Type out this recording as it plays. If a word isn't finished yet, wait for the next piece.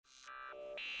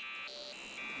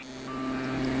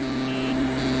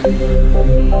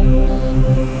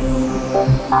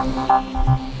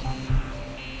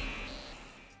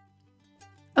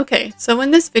Okay, so in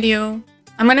this video,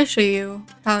 I'm going to show you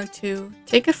how to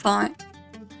take a font,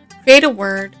 create a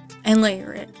word, and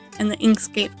layer it in the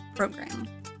Inkscape program.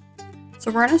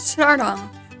 So we're going to start off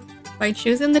by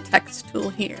choosing the text tool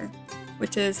here,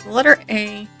 which is the letter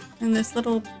A and this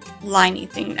little liney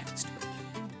thing next to it.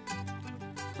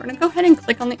 We're going to go ahead and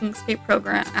click on the Inkscape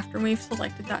program after we've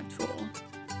selected that tool.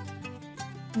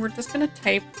 We're just going to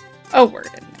type a word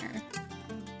in there.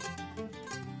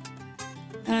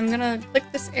 And I'm going to click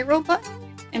this arrow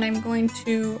button, and I'm going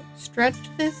to stretch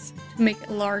this to make it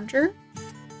larger.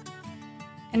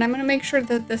 And I'm going to make sure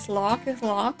that this lock is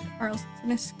locked, or else it's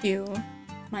going to skew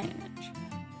my image.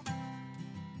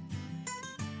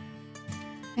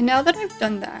 And now that I've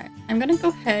done that, I'm going to go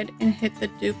ahead and hit the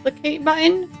duplicate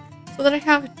button so that I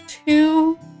have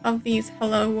two of these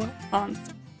hello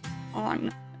fonts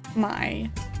on my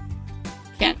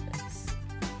canvas.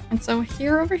 And so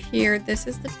here over here, this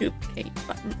is the duplicate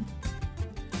button.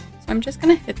 So I'm just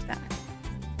going to hit that.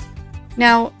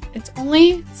 Now, it's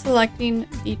only selecting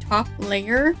the top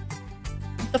layer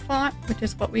of the font, which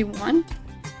is what we want.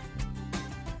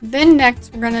 Then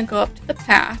next, we're going to go up to the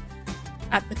path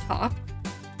at the top.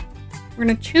 We're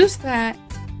going to choose that,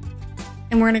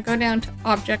 and we're going to go down to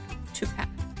Object to Path.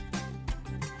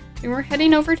 Then we're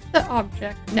heading over to the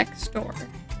object next door.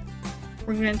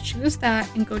 We're going to choose that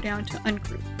and go down to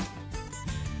Ungroup.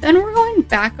 Then we're going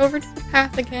back over to the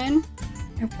path again,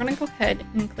 and we're going to go ahead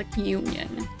and click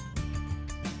Union.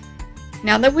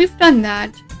 Now that we've done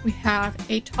that, we have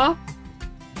a top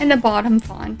and a bottom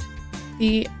font.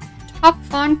 The top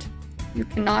font, you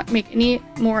cannot make any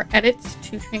more edits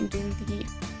to changing the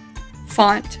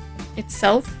font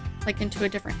itself, like into a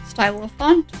different style of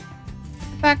font.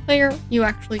 The back layer, you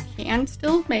actually can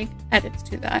still make edits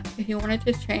to that if you wanted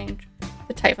to change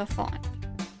the type of font.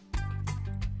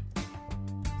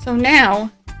 So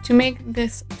now, to make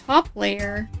this top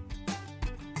layer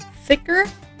thicker,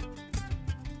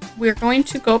 we're going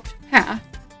to go up to Path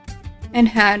and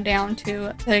head down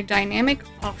to the Dynamic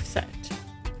Offset.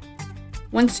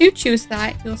 Once you choose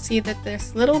that, you'll see that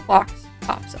this little box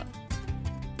pops up.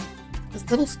 This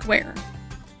little square.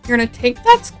 You're going to take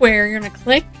that square, you're going to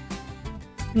click,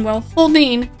 and while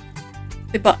holding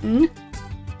the button,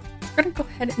 you're going to go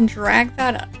ahead and drag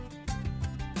that up.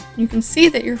 You can see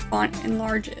that your font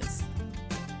enlarges.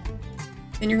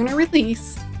 Then you're going to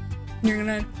release, and you're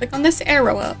going to click on this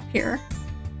arrow up here,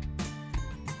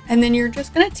 and then you're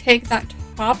just going to take that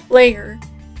top layer,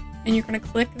 and you're going to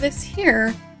click this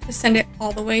here to send it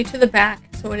all the way to the back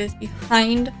so it is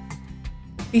behind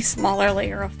the smaller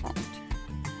layer of font.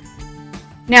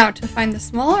 Now, to find the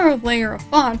smaller layer of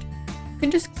font, you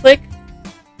can just click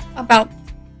about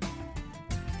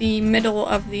the middle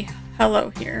of the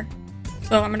hello here.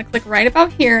 So I'm going to click right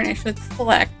about here, and it should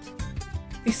select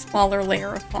the smaller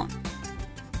layer of font.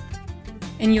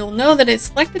 And you'll know that it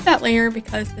selected that layer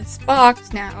because this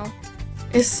box now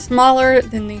is smaller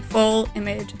than the full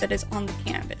image that is on the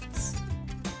canvas.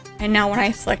 And now when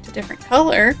I select a different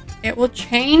color, it will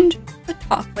change the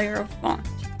top layer of font,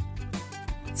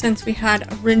 since we had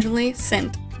originally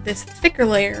sent this thicker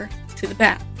layer to the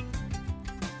back.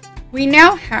 We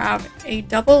now have a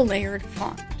double layered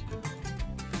font.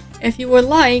 If you would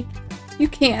like, you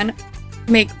can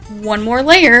make one more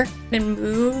layer and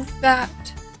move that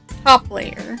top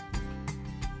layer,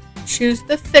 choose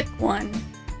the thick one,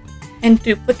 and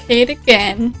duplicate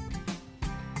again,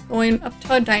 going up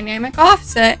to a Dynamic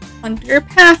Offset under your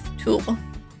Path tool.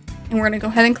 And we're going to go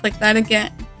ahead and click that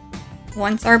again.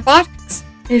 Once our box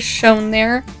is shown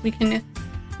there, we can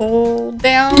hold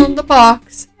down the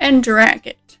box and drag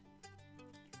it.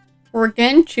 We're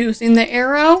again choosing the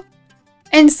arrow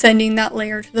and sending that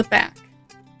layer to the back.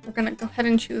 We're going to go ahead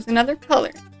and choose another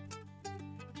color.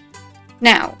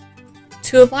 Now,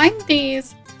 to align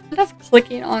these, instead of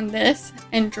clicking on this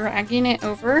and dragging it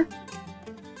over,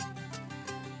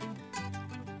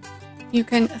 you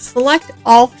can select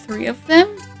all three of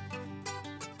them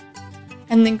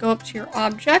and then go up to your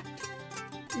object.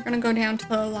 You're going to go down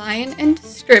to Align and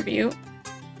Distribute,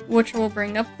 which will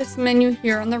bring up this menu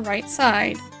here on the right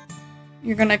side.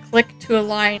 You're going to click to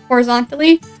align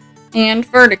horizontally and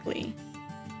vertically,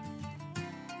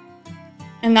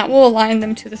 and that will align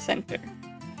them to the center.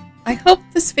 I hope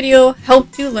this video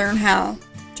helped you learn how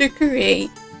to create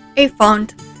a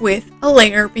font with a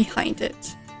layer behind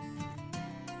it.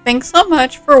 Thanks so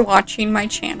much for watching my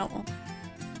channel.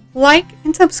 Like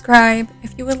and subscribe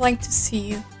if you would like to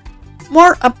see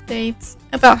more updates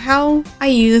about how I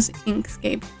use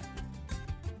Inkscape